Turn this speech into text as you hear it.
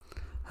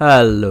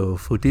Hello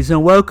footies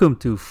and welcome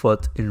to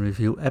FUT in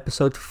Review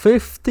episode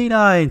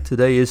 59.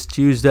 Today is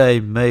Tuesday,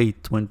 May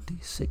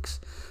 26.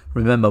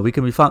 Remember, we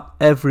can be found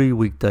every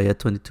weekday at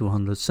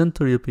 2200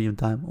 Central European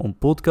Time on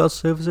podcast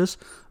services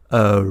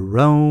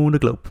around the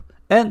globe.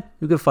 And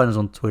you can find us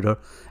on Twitter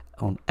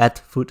on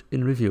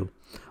 @FUTInReview.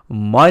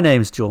 My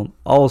name is John,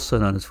 also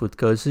known as Foot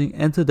Coaching,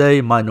 and today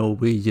my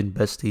Norwegian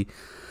bestie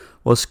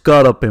was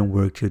caught up in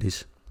work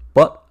duties.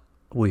 But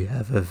we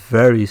have a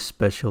very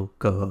special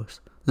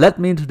co-host. Let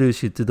me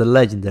introduce you to the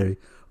legendary,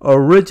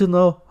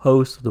 original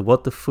host of the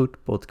What the Foot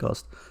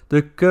podcast,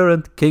 the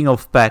current king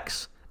of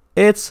packs.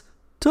 It's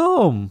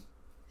Tom.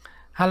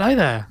 Hello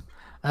there.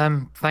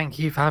 Thank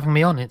you for having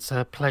me on. It's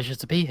a pleasure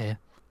to be here.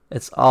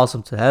 It's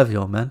awesome to have you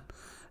on, man.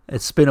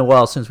 It's been a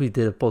while since we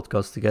did a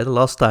podcast together.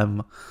 Last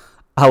time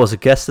I was a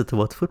guest at the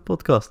What the Foot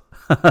podcast.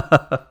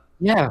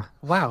 Yeah.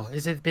 Wow.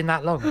 Has it been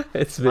that long?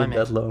 It's been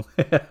that long.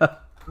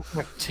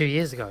 Like 2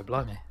 years ago,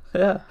 blimey.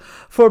 Yeah.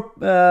 For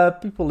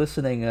people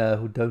listening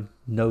who don't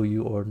know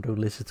you or don't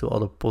listen to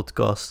other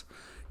podcasts,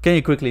 can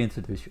you quickly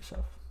introduce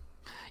yourself?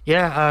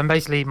 Yeah.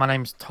 Basically, my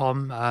name's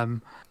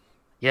Tom.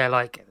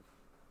 Like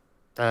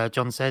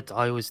John said,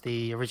 I was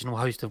the original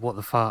host of What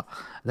the Fart.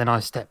 Then I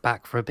stepped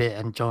back for a bit,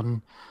 and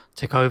John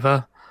took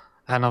over.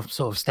 And I've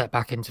sort of stepped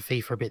back into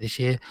FIFA a bit this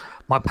year.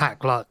 My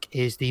pack luck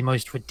is the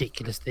most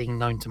ridiculous thing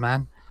known to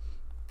man.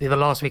 The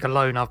last week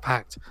alone, I've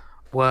packed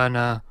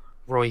Werner,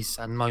 Royce,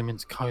 and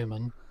Moments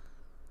Coman.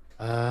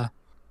 And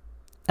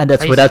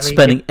that's without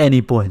spending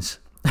any points.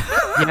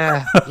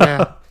 Yeah.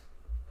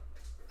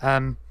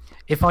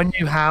 If I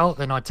knew how,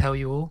 then I'd tell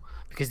you all.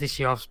 Because this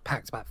year I've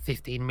packed about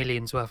 15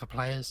 million's worth of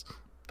players.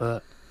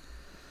 But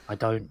I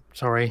don't.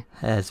 Sorry.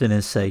 Yeah, it's been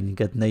insane. You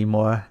get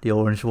Neymar, the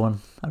orange one.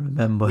 I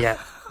remember. Yeah.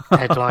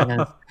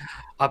 Headliners.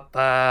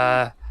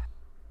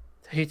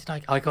 Who did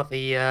I got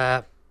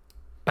the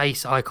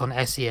base icon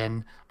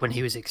SEN when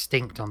he was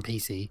extinct on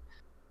PC.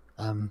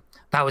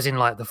 That was in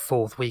like the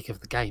fourth week of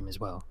the game as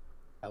well.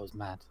 That was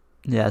mad.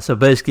 Yeah, so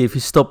basically if you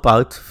stop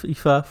out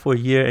FIFA for a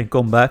year and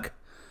come back,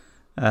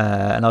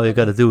 and all you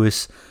gotta do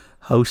is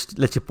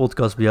let your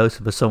podcast be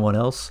hosted by someone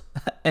else,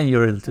 and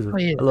you're into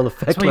a lot of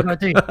That's what you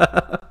gotta do.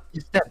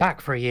 You step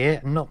back for a year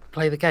and not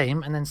play the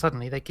game, and then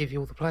suddenly they give you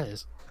all the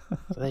players.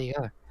 So there you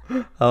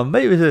go.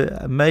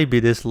 Maybe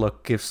this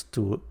luck gives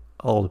to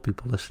all the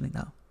people listening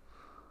now.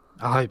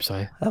 I hope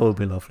so. That would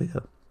be lovely,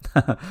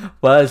 though.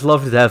 Well, it's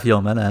lovely to have you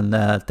on, man,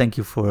 and thank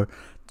you for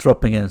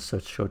dropping in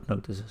such short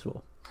notice as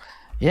well.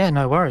 Yeah,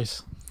 no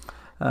worries.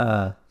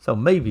 So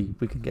maybe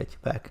we can get you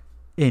back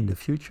in the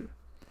future.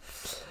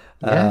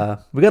 Yeah.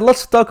 We got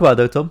lots to talk about,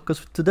 though, Tom,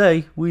 because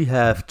today we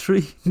have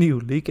 3 new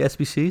league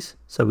SBCs.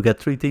 So we got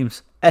 3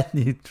 teams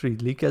and 3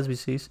 league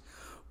SBCs.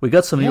 We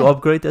got some new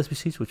upgrade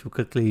SBCs, which we'll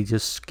quickly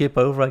just skip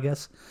over, I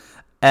guess.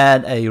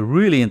 And a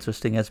really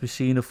interesting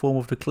SBC in the form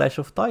of the Clash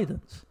of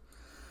Titans.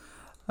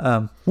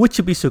 Would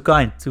you be so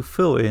kind to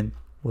fill in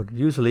what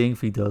usually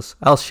Ingvi does?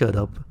 I'll shut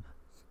up,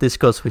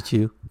 discuss with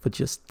you, but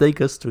just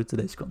take us through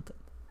today's content.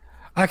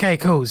 Okay,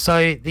 cool.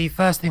 So the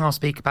first thing I'll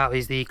speak about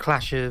is the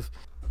Clash of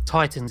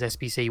Titans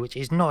SBC, which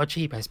is not a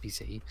cheap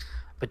SBC,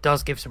 but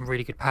does give some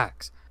really good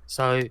packs.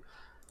 So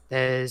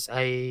there's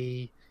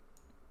a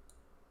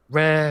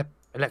rare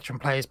Electrum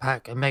Players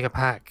pack, a Mega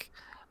pack,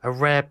 a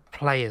rare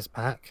Players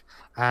pack,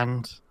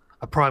 and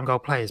a Prime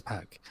Gold Players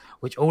pack,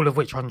 all of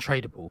which are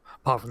untradeable,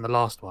 apart from the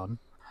last one.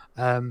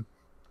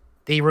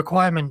 The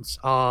requirements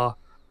are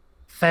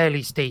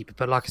fairly steep,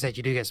 but like I said,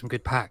 you do get some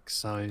good packs.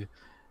 So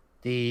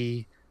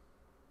the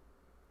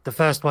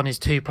first one is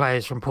 2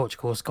 players from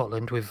Portugal or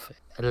Scotland with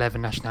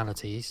 11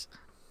 nationalities.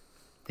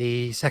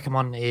 The second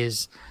one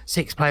is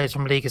 6 players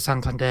from Liga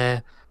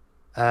Santander,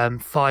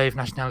 5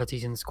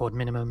 nationalities in the squad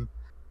minimum,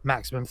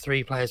 maximum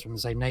 3 players from the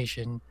same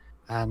nation,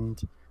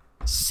 and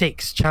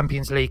 6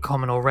 Champions League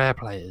common or rare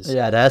players.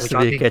 Yeah, there has to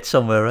be a catch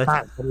somewhere, right?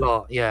 That's a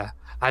lot, yeah.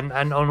 And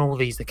on all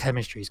these, the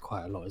chemistry is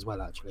quite a lot as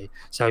well, actually.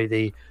 So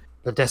the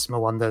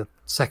decimal one, the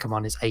second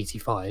one is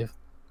 85.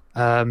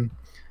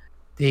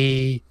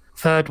 The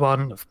third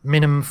one,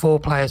 minimum 4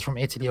 players from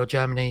Italy or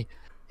Germany,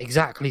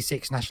 exactly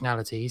 6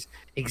 nationalities,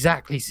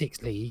 exactly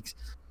 6 leagues,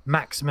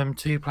 maximum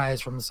 2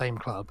 players from the same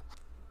club,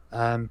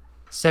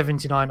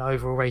 79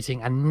 overall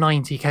rating and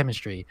 90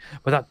 chemistry.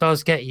 But that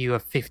does get you a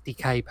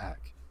 50k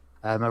pack,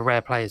 a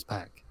rare players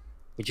pack,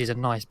 which is a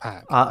nice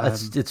pack.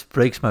 It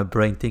breaks my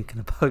brain thinking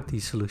about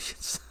these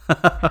solutions.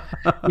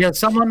 Yeah,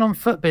 someone on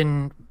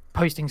Footbin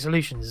posting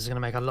solutions is going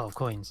to make a lot of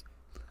coins.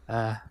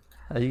 Yeah,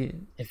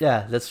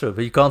 that's true.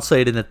 But you can't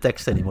say it in the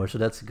text anymore, so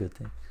that's a good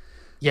thing.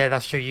 Yeah,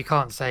 that's true. You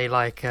can't say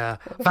like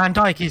Van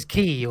Dijk is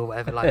key or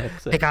whatever. Like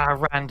exactly. Pick out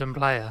a random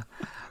player.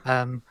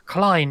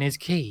 Klein is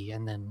key,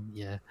 and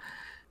then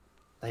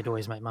they'd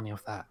always make money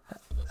off that.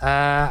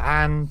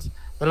 And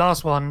the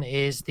last one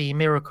is the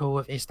Miracle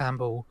of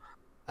Istanbul.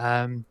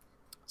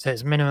 So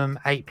it's minimum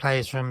 8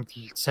 players from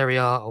Serie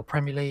A or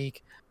Premier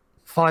League,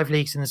 5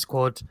 leagues in the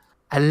squad,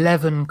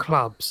 11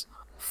 clubs,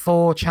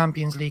 4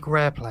 Champions League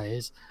rare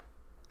players,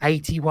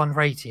 81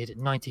 rated,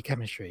 90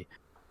 chemistry.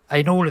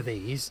 In all of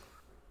these,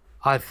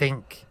 I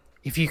think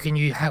if you can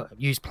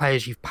use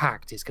players you've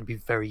packed, it's going to be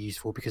very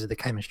useful because of the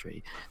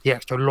chemistry. The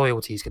extra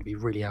loyalty is going to be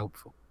really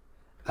helpful.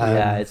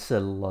 Yeah, it's a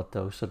lot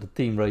though. So the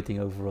team rating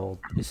overall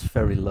is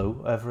very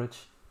low, average.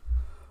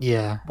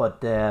 Yeah.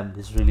 But damn,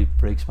 this really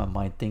breaks my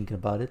mind thinking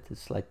about it.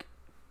 It's like,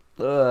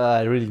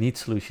 I really need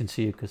solutions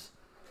here because.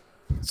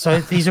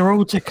 So these are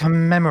all to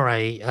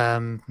commemorate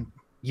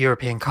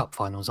European Cup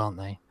finals, aren't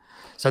they?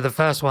 So the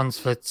first one's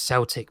for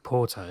Celtic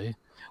Porto,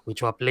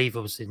 which I believe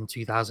was in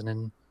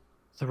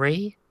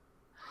 2003.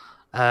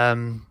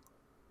 The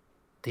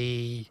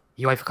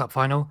UEFA Cup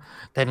final.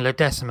 Then La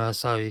Decima,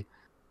 so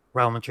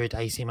Real Madrid,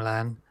 AC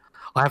Milan.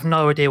 I have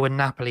no idea when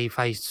Napoli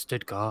faced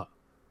Stuttgart.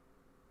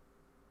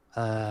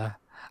 And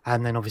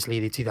then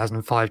obviously the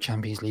 2005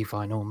 Champions League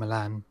final,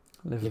 Milan,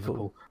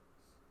 Liverpool.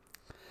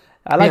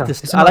 I like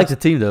this. I like the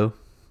team though.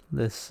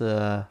 This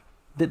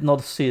did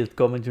not see it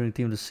coming during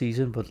team of the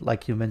season, but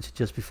like you mentioned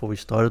just before we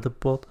started the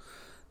pod,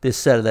 this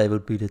Saturday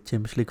would be the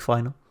Champions League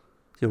final,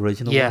 the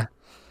original one.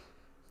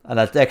 And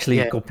I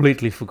actually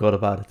completely forgot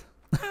about it.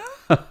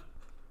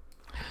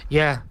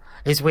 Yeah,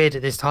 it's weird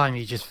at this time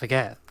you just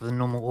forget the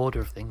normal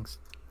order of things.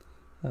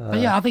 But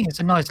yeah, I think it's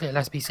a nice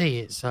little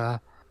SBC. It's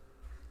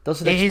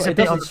it is a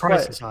bit on the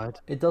pricey side.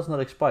 It does not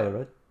expire,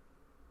 right?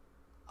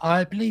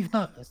 I believe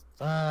not.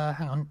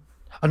 Hang on.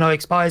 Oh no, it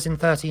expires in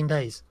 13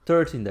 days.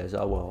 13 days.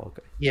 Oh well,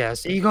 okay. Yeah,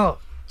 so you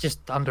got just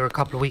under a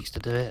couple of weeks to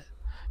do it.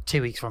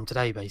 2 weeks from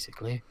today,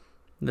 basically.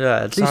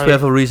 Yeah, at least we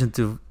have a reason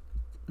to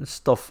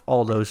stuff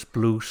all those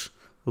blues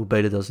who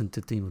baited us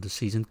into team of the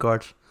season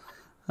cards.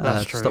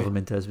 That's true. Stuff them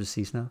into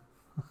SBCs now.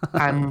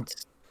 And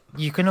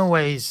you can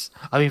always,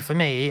 I mean, for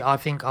me, I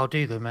think I'll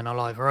do them and I'll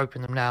either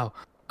open them now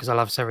because I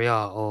love Serie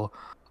A, or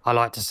I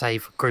like to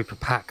save a group of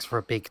packs for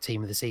a big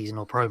team of the season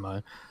or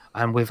promo.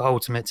 And with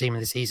Ultimate Team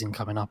of the Season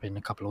coming up in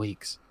a couple of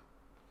weeks,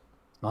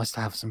 nice to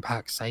have some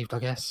packs saved, I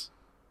guess.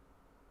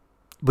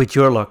 With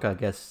your luck, I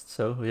guess.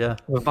 So, yeah.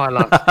 With my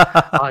luck.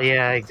 Oh,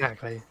 yeah,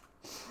 exactly.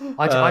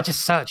 I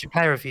just search a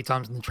player a few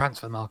times in the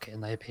transfer market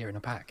and they appear in a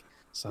pack.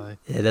 So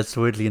yeah, that's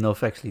weirdly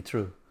enough actually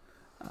true.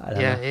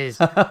 Yeah, it is.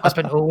 I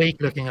spent all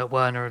week looking at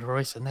Werner and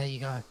Royce, and there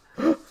you go.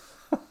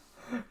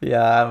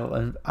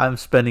 Yeah, I'm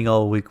spending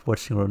all week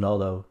watching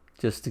Ronaldo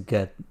just to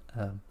get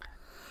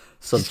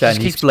some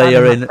Chinese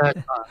player in.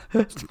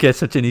 To get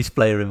some Chinese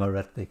player in my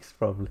red picks,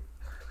 probably.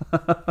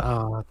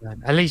 Oh,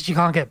 man. At least you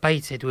can't get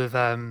baited with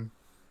who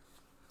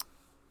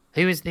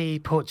is the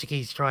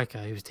Portuguese striker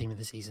who was team of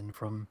the season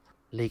from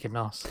Liga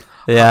NOS?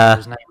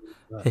 Yeah,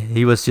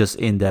 he was just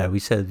in there. We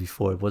said it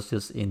before, it was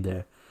just in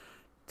there.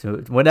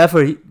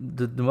 Whenever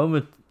the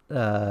moment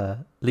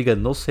Liga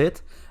NOS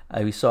hit,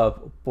 and we saw a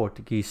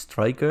Portuguese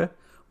striker,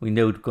 we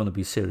knew it was going to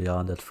be Serie A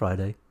on that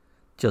Friday,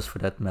 just for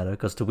that matter.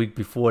 Because the week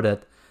before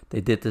that,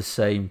 they did the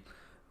same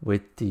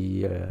with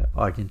the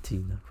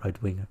Argentine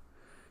right winger,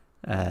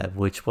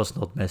 which was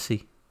not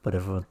Messi, but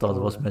everyone thought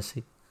it was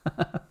Messi.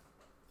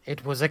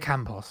 It was a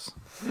Campos.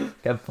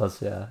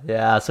 Campos,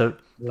 yeah. So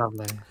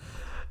lovely.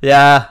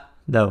 Yeah,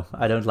 no,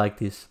 I don't like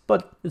this,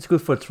 but it's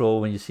good for a troll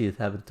when you see it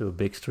happen to a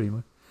big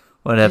streamer.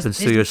 When it happens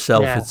to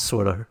yourself,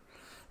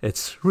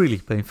 it's really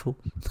painful.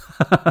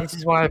 This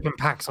is why I open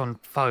packs on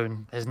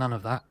phone. There's none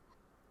of that.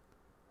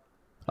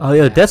 Oh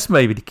yeah, that's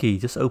maybe the key.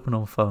 Just open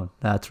on phone.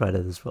 Nah, I tried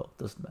that as well.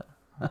 Doesn't matter.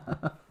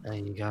 There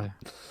you go.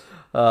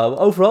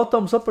 Overall,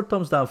 thumbs up or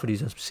thumbs down for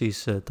these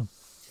SBCs, Tom?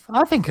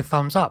 I think a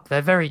thumbs up.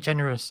 They're very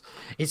generous.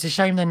 It's a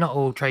shame they're not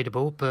all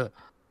tradable, but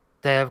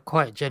they're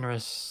quite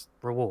generous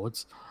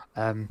rewards.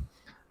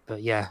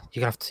 But yeah,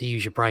 you're gonna have to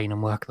use your brain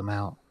and work them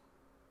out.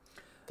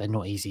 They're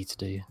not easy to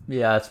do.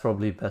 Yeah, it's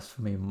probably best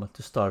for me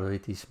to start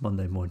with these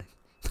Monday morning.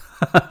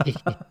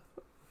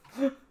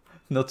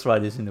 Not try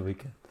this in the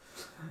weekend.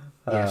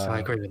 Yes, I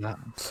agree with that.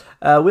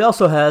 We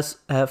also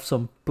have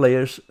some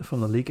players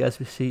from the league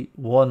SBC.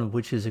 One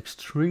which is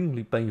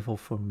extremely painful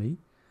for me.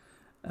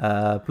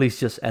 Please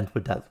just end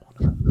with that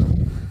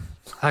one.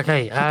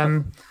 Okay.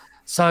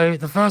 So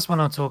the first one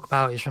I'll talk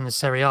about is from the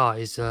Serie A.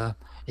 Is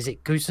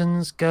it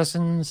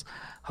Gersons?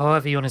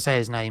 However you want to say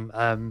his name.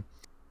 I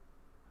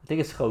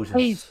think it's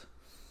Hosens.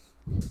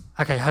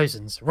 Okay,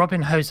 Hosens.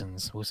 Robin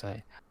Hosens, we'll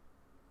say.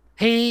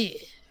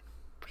 He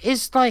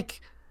is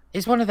like,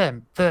 it's one of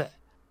them that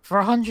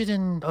for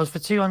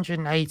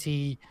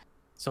 280,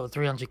 sort of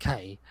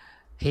 300k,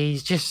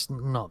 he's just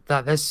not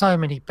that. There's so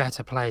many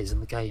better players in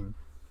the game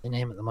than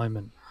him at the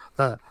moment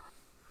that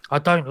I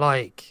don't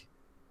like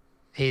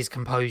his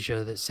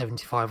composure that's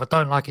 75. I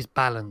don't like his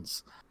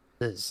balance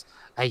that's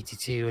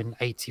 82 and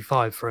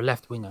 85 for a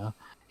left winger.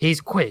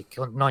 He's quick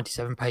on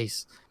 97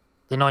 pace,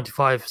 the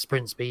 95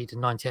 sprint speed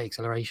and 98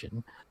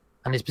 acceleration,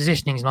 and his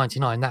positioning is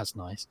 99. That's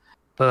nice,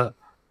 but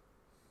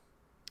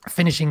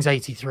finishing's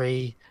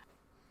 83.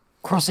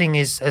 Crossing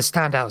is a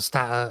standout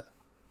stat at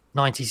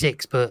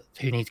 96, but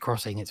who needs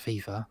crossing? It's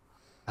FIFA.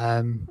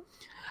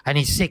 And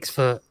he's 6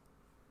 foot,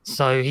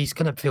 so he's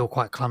going to feel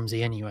quite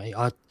clumsy anyway.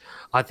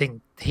 I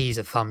think he's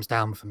a thumbs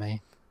down for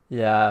me.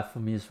 Yeah, for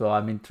me as well.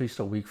 I mean,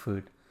 3-star weak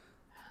foot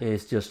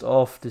is just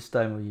off this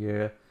time of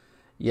year.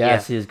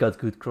 Yes, he's got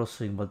good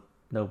crossing, but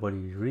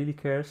nobody really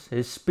cares.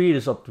 His speed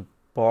is up to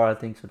bar, I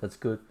think, so that's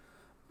good.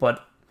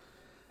 But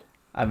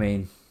I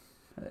mean,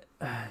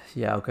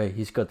 yeah, okay,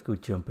 he's got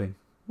good jumping.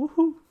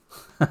 Woohoo!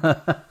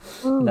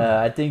 No,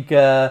 I think,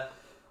 yeah,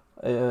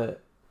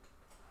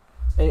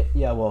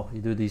 well,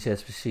 you do these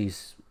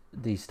SPCs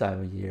this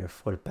time of year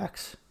for the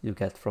packs you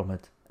get from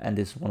it, and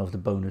this is one of the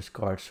bonus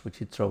cards which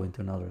you throw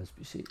into another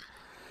SPC.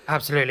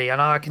 Absolutely,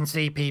 and I can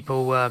see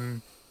people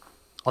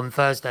on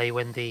Thursday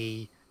when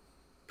the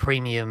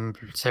premium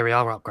Serie A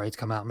upgrades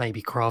come out,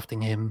 maybe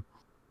crafting him,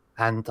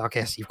 and I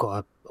guess you've got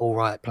an all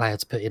right player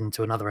to put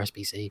into another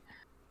SPC.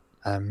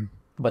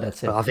 But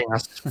that's it. But I think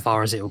that's as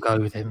far as it will go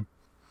with him.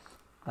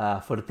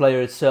 For the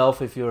player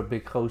itself, if you're a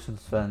big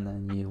Gosens fan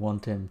and you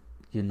want him,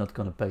 you're not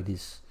gonna pay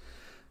these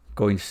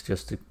coins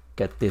just to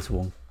get this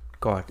one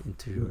card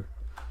into your.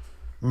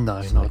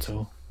 No, not at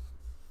all.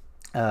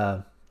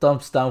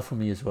 Thumbs down for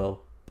me as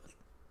well.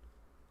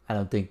 I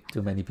don't think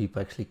too many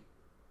people actually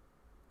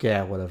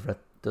care what I've read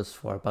thus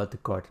far about the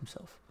card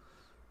himself.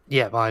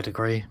 Yeah, I'd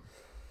agree.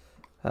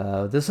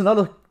 There's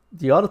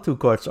the other two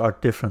cards are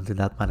different in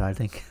that matter, I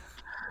think.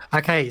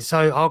 Okay,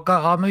 so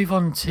I'll move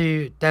on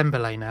to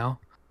Dembele now,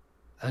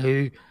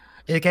 who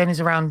again is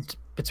around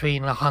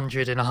between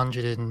 100 and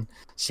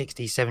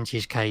 160,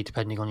 70ish K,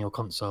 depending on your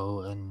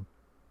console and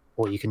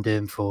what you can do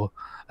him for.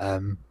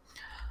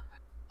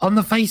 On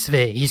the face of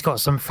it, he's got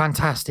some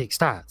fantastic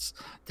stats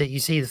that you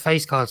see the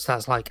face card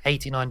stats like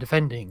 89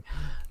 defending,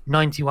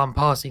 91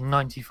 passing,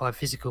 95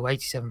 physical,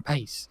 87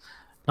 pace,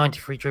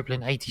 93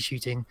 dribbling, 80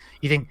 shooting.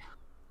 You think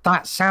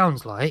that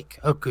sounds like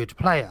a good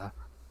player.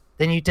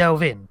 Then you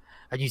delve in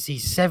and you see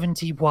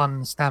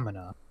 71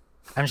 stamina.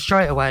 And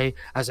straight away,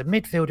 as a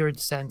midfielder in the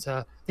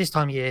centre, this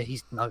time of year,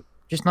 he's no.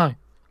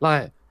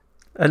 Like,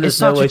 and there's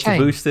no way to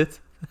boost it.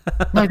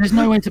 No, there's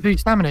no way to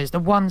boost stamina. It's the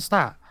one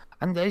stat.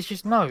 And there's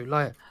just no,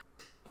 like,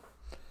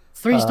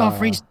 3-star,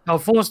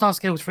 4-star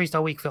skills,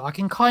 3-star weak foot. I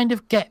can kind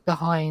of get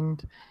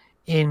behind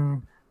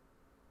in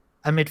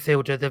a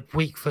midfielder. The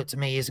weak foot to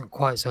me isn't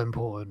quite so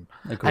important.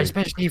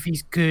 Especially if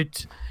he's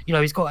good. You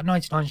know, he's got a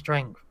 99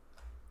 strength,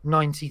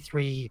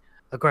 93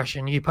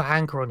 aggression. You put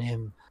anchor on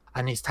him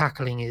and his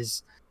tackling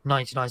is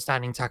 99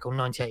 standing tackle,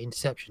 98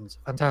 interceptions.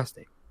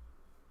 Fantastic.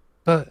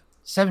 But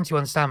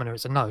 71 stamina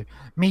is a no.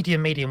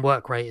 Medium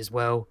work rate as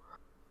well.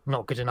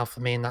 Not good enough for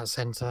me in that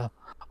centre.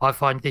 I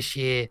find this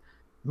year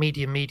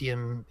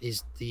medium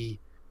is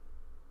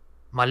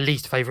my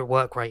least favourite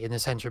work rate in the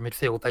centre of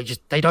midfield.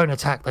 They don't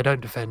attack, they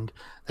don't defend.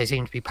 They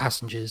seem to be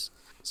passengers.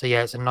 So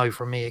yeah, it's a no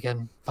from me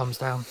again. Thumbs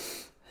down.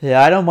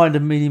 Yeah, I don't mind the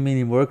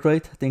medium work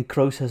rate. I think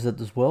Kroos has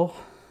that as well.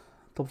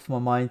 Top of my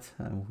mind,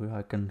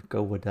 I can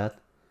go with that.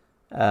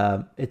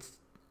 It's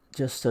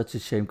just such a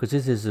shame because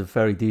this is a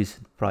very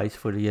decent price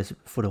for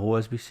the whole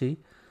SBC.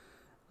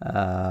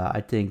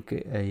 I think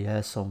he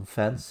has some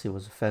fans. He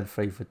was a fan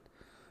favorite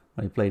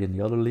when he played in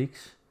the other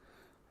leagues.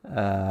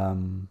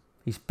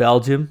 He's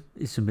Belgium.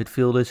 He's a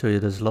midfielder, so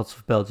there's lots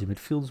of Belgian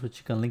midfielders which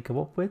you can link him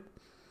up with.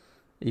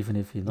 Even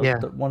if you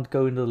don't want to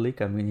go into the league,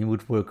 I mean, he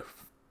would work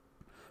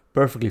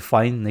perfectly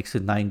fine next to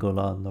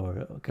Nainggolan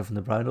or Kevin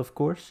De Bruyne, of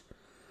course.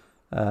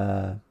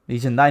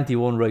 He's a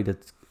 91 rated,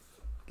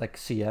 like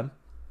CM.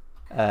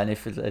 And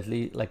if it, at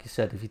least, like you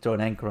said, if you throw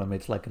an anchor on him,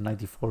 it's like a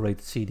 94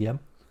 rated CDM.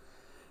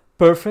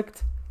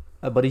 Perfect.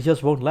 But he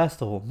just won't last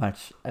the whole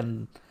match.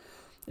 And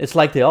it's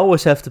like they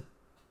always have to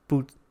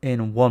put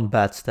in one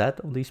bad stat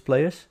on these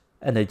players.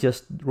 And they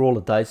just roll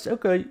the dice.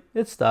 Okay,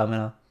 it's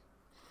stamina.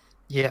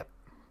 Yeah.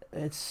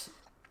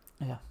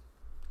 Yeah.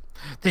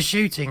 The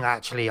shooting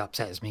actually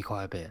upsets me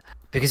quite a bit.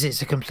 Because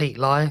it's a complete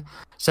lie.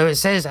 So it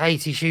says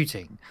 80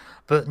 shooting.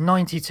 But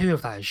 92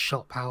 of that is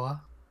shot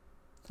power.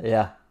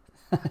 Yeah.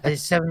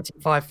 It's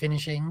 75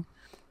 finishing,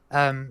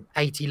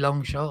 80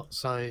 long shot.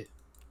 So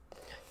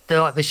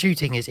the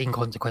shooting is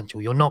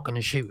inconsequential. You're not going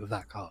to shoot with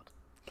that card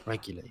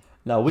regularly.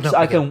 No, which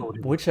I can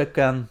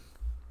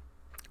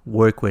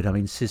work with. I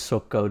mean,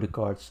 Sissoko, the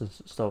cards and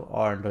stuff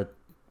aren't that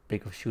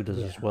big of shooters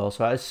as well.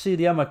 So as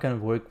CDM, I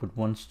can work with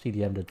one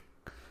CDM that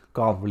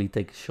can't really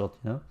take a shot,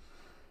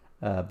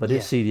 But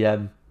this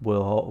CDM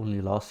will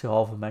only last you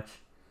half a match.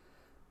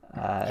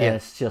 And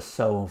it's just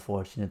so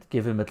unfortunate.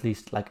 Give him at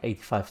least like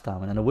 85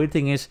 stamina. And the weird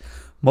thing is,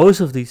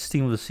 most of these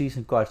Team of the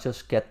Season cards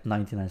just get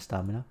 99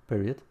 stamina,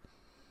 period.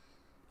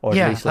 Or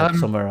at least like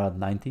somewhere around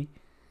 90.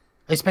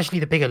 Especially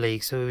the bigger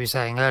leagues, who we were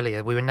saying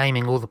earlier. We were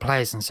naming all the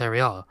players in Serie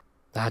A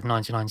that had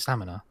 99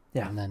 stamina.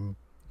 Yeah. And then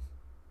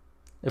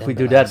if we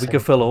do that, we can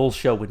fill a whole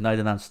show with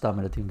 99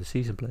 stamina Team of the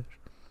Season players.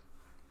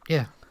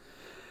 Yeah.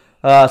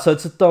 So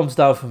it's a thumbs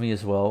down for me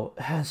as well.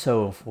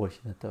 So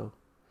unfortunate, though.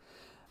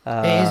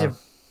 It is a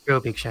real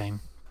big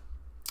shame.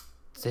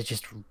 They're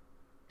just,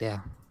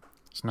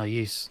 it's no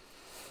use.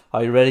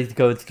 Are you ready to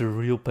go into the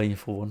real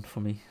painful one for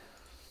me?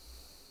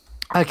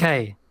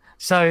 Okay,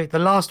 so the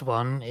last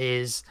one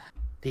is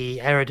the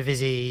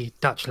Eredivisie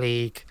Dutch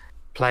League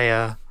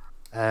player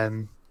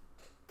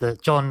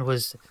that John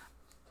was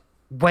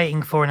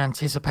waiting for in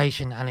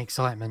anticipation and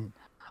excitement.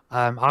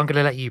 I'm going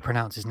to let you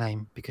pronounce his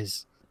name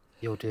because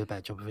you'll do a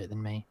better job of it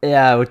than me.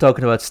 Yeah, we're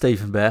talking about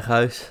Steven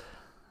Berghuis.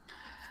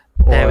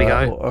 There we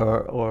go.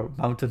 Or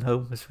Mountain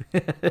Home, as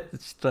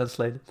it's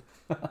translated.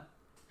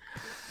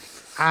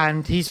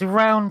 And he's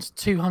around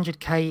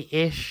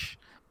 200k-ish,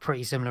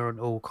 pretty similar on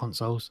all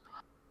consoles.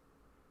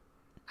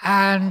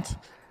 And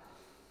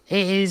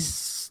it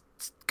is,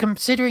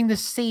 considering the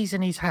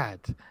season he's had,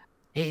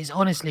 it is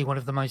honestly one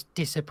of the most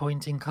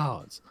disappointing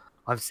cards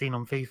I've seen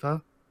on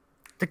FIFA.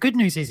 The good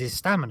news is his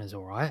stamina's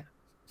all right,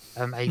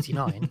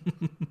 89,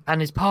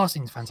 and his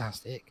passing's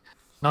fantastic.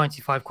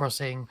 95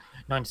 crossing,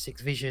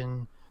 96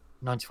 vision,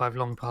 95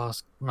 long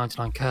pass,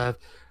 99 curve.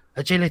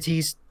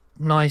 Agility's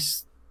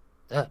nice,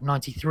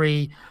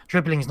 93.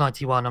 Dribbling's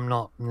 91. I'm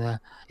not.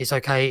 It's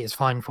okay. It's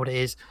fine for what it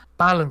is.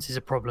 Balance is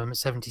a problem at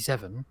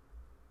 77.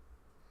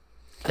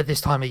 At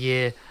this time of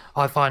year,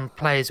 I find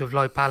players with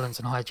low balance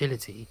and high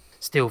agility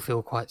still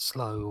feel quite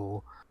slow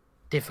or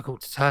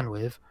difficult to turn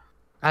with.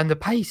 And the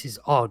pace is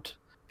odd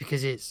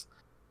because it's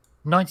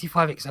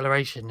 95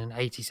 acceleration and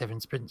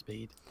 87 sprint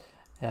speed.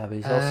 Yeah, but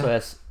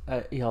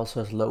he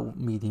also has low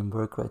medium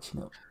work rate,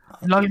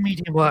 Low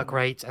medium work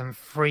rate and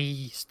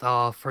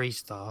 3-star.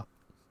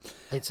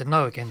 It's a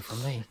no again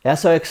from me. Yeah,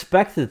 so I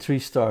expected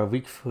 3-star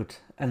weak foot.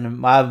 And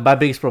my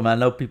biggest problem, I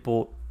know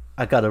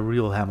I got a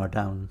real hammer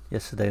down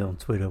yesterday on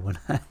Twitter when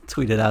I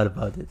tweeted out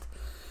about it.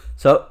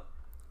 So,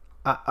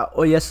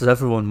 yes, as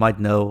everyone might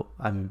know,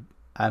 I'm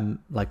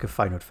like a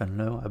Feyenoord fan.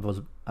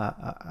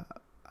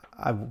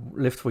 I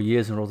lived for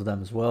years in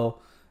Rotterdam as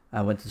well.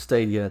 I went to the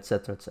stadium,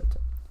 etc.,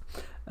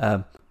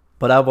 etc.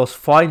 But I was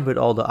fine with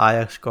all the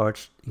Ajax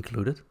cards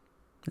included.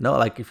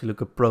 Like if you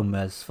look at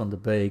Promes, Van de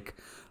Beek,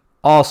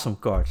 awesome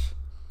cards.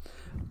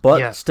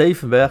 But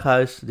Steven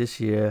Berghuis this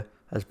year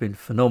has been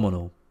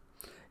phenomenal.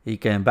 He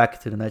came back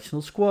to the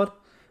national squad.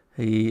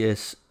 He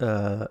is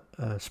a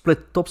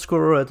split top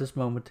scorer at this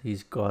moment.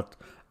 He's got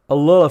a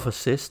lot of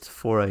assists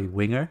for a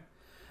winger.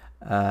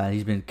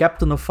 He's been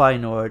captain of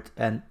Feyenoord,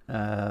 and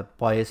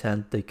by his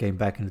hand they came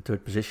back in the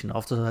third position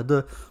after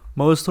the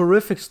most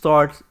horrific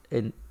start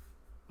in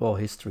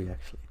history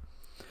actually.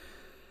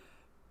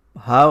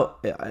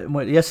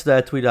 Yesterday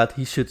I tweeted out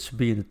he should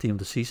be in the team of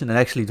the season, and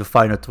actually the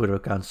Feyenoord Twitter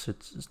account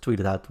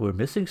tweeted out we're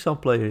missing some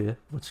player here.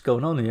 What's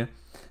going on here?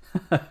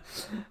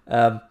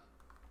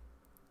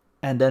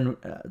 And then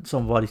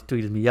somebody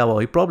tweeted me,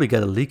 he probably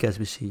get a league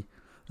SBC.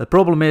 The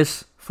problem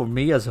is, for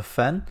me as a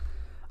fan,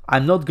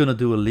 I'm not going to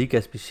do a league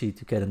SBC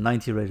to get a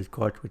 90 rated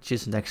card, which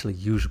isn't actually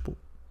usable.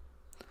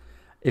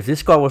 If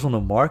this card was on the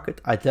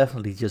market, I'd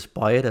definitely just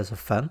buy it as a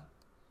fan.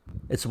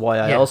 It's why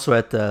I also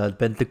had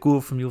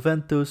Bentancur from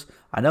Juventus.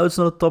 I know it's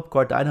not a top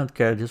card, I don't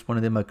care, I just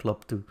want it in my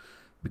club too,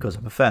 because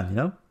I'm a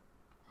fan,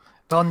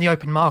 But on the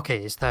open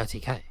market, it's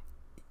 30k.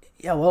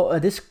 Yeah,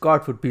 this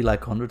card would be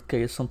like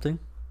 100k or something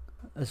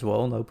as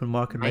well on the open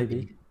market,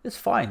 maybe. It's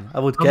fine. I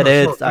would get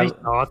it. Sure.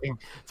 3-star, I think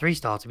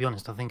 3-star, to be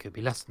honest, I think it would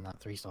be less than that.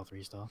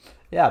 3-star.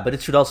 Yeah, but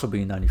it should also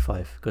be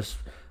 95, because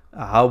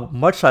how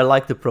much I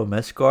like the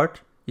Promes card,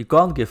 you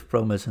can't give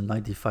Promes a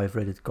 95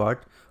 rated card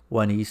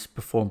when he's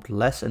performed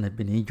less and had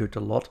been injured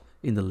a lot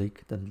in the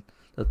league than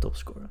the top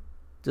scorer.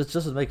 This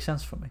doesn't make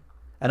sense for me.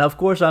 And of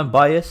course I'm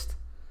biased,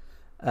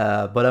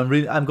 but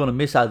I'm gonna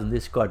miss out on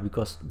this card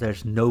because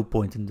there's no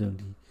point in doing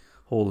the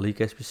whole league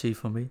SBC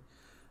for me.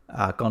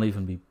 I can't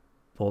even be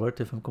bothered,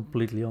 if I'm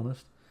completely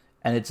honest.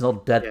 And it's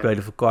not that great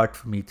of a card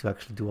for me to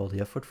actually do all the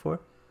effort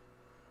for,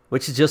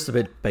 which is just a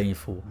bit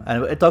painful.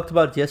 And I talked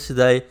about it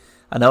yesterday.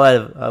 I know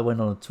I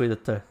went on a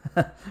Twitter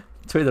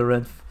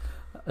rant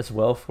as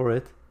well for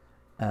it.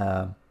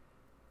 And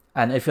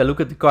if I look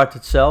at the card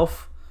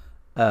itself,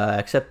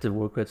 except the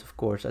work rates, of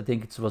course, I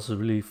think it was a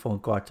really fun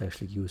card to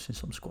actually use in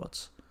some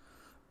squads.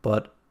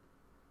 But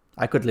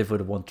I could live with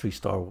a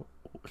 3-star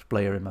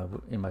player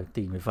in my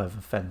team if I have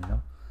a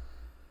fan,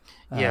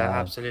 Yeah,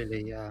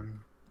 absolutely.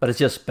 But it's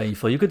just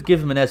painful. You could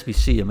give him an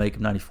SBC and make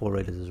him 94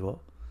 rated as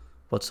well.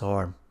 What's the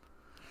harm?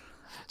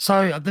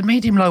 So the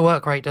medium-low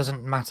work rate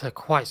doesn't matter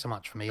quite so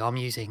much for me. I'm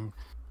using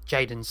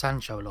Jadon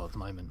Sancho a lot at the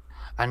moment,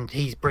 and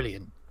he's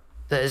brilliant.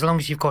 That as long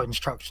as you've got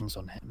instructions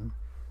on him,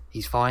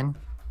 he's fine.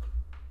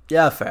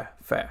 Yeah, fair.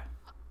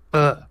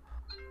 But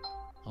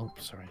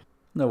sorry.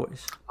 No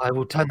worries. I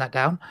will turn that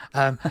down.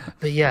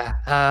 But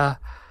yeah,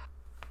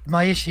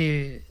 my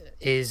issue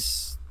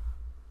is,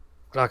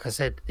 like I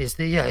said, it's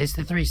the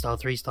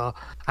 3-star,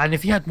 and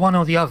if you had one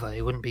or the other,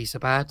 it wouldn't be so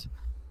bad.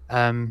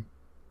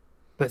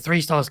 But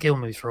 3-star skill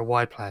moves for a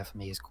wide player for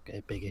me is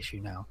a big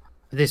issue now.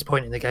 At this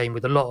point in the game,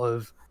 with a lot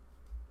of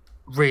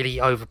really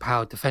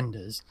overpowered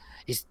defenders,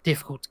 it's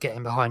difficult to get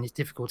in behind. It's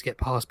difficult to get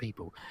past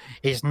people.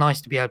 It's nice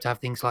to be able to have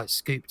things like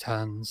scoop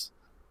turns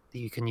that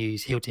you can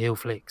use, heel-to-heel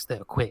flicks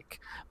that are quick,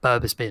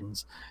 Berber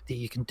spins that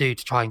you can do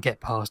to try and get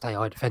past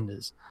AI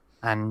defenders,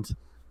 and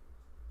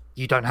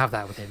you don't have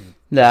that with him.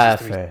 Nah,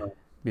 fair.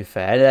 Be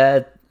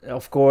fair.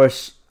 Of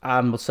course,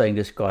 I'm not saying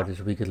this card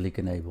is Weekend League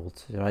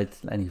enabled, right?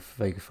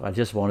 I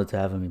just wanted to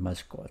have him in my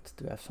squad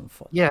to have some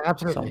fun. Yeah,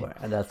 absolutely. Somewhere,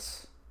 and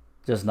that's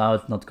just now.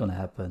 It's not gonna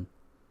happen,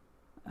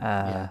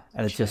 and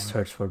it just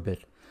hurts for a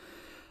bit.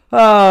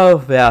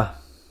 Oh yeah.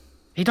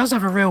 He does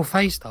have a real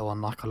face though,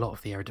 unlike a lot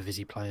of the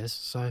Eredivisie players.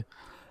 So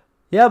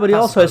Yeah, but he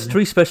That's also has surprising.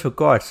 3 special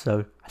cards,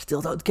 so I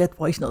still don't get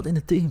why he's not in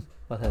the team.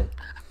 But hey.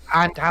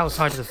 And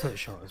outside of the foot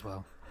shot as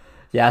well.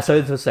 Yeah, so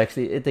it was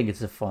actually, I think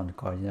it's a fun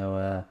card, you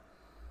know.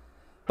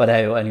 But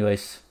hey,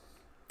 anyways,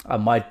 I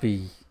might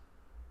be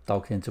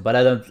talking into, but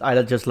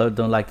I just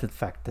don't like the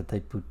fact that they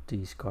put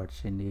these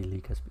cards in the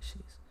league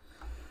SBCs.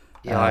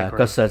 Yeah, I agree.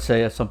 Because I'd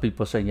say some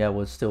people are saying, yeah,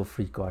 well, it's still a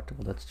free card.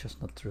 Well, that's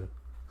just not true.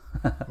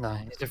 No,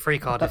 it's a free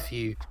card if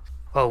you.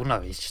 Well, no,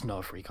 it's just not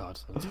a free card.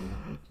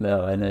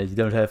 No, and you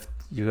don't have.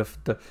 You have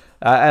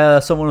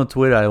to. Someone on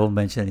Twitter, I won't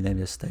mention any name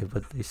yesterday,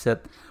 but they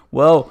said,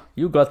 "Well,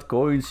 you got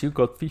coins, you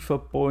got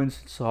FIFA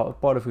points. It's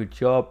part of your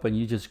job, and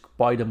you just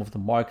buy them off the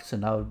markets.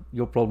 And now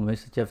your problem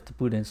is that you have to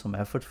put in some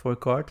effort for a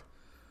card."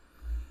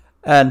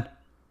 And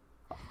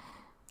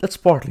that's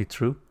partly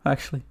true,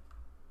 actually.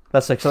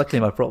 That's exactly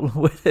my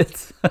problem with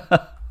it.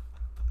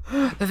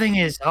 The thing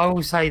is, I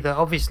will say that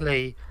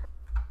obviously,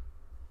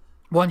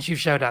 once you've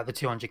shelled out the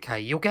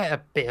 200k, you'll get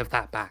a bit of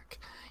that back.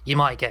 You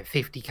might get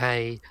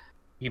 50k,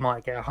 you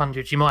might get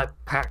 100, you might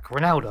pack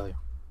Ronaldo,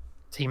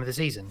 team of the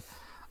season.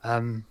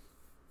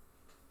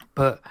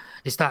 But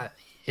it's that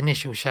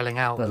initial shelling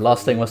out. The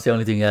last thing was the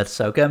only thing you had,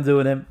 so okay, I'm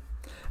doing him.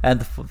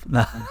 And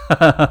no,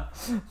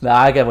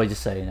 I get what you're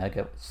saying.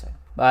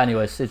 But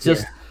anyways, it's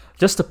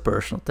just a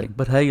personal thing.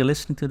 But hey, you're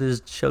listening to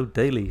this show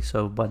daily,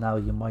 so by now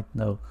you might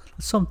know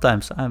that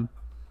sometimes I'm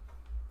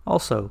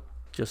also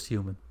just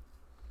human.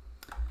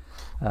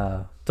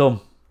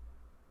 Tom,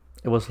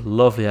 it was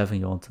lovely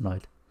having you on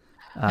tonight.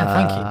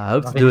 Thank you. I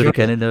hope to I've do it enjoyed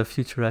again in the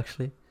future,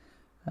 actually.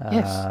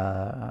 Yes.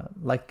 I'd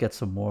like to get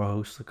some more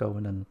hosts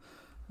going and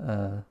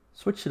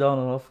switch it on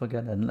and off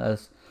again. And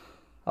as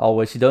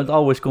always, you don't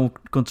always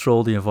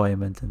control the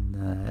environment.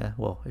 And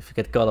well, if you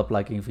get caught up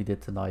like Invi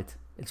did tonight,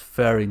 it's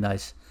very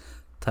nice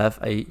to have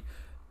a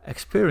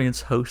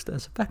experienced host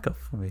as a backup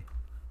for me.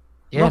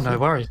 Yeah, Lovely. no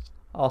worries.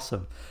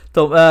 Awesome.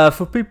 Tom,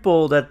 for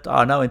people that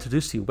are now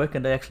introduced to you, where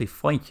can they actually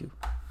find you?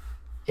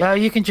 Yeah,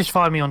 you can just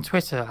find me on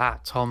Twitter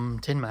at Tom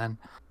Tinman,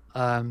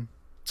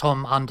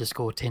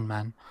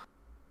 Tom_Tinman,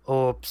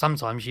 or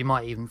sometimes you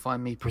might even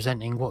find me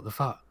presenting What the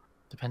Fuck,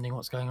 depending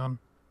what's going on.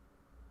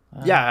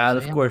 Yeah, and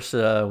of course,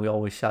 we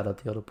always shout out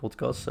the other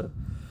podcasts. So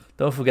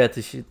don't forget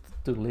to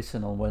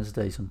listen on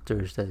Wednesdays and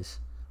Thursdays.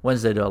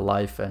 Wednesday they're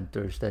live, and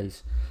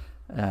Thursdays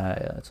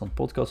it's on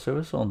podcast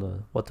service on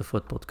the What the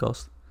Foot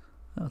podcast.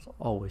 That's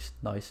always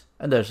nice.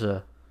 And there's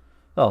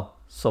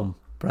some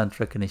brand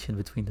recognition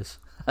between us.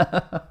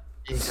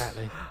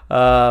 Exactly.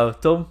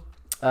 Tom,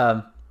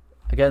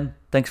 again,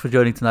 thanks for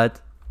joining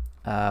tonight.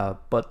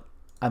 But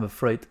I'm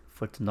afraid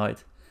for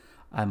tonight,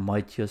 I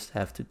might just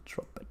have to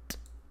drop it.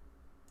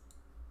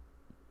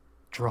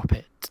 Drop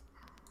it.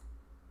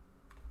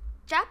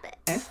 Drop it.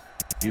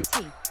 F-U.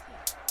 T.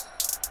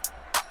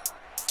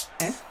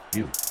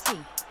 F-U. T.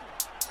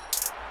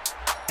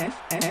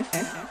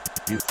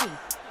 F-F-F-U. T.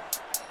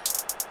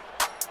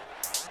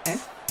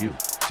 F-U.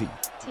 T.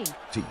 T.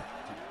 T.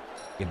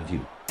 Interview.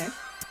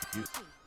 F-U.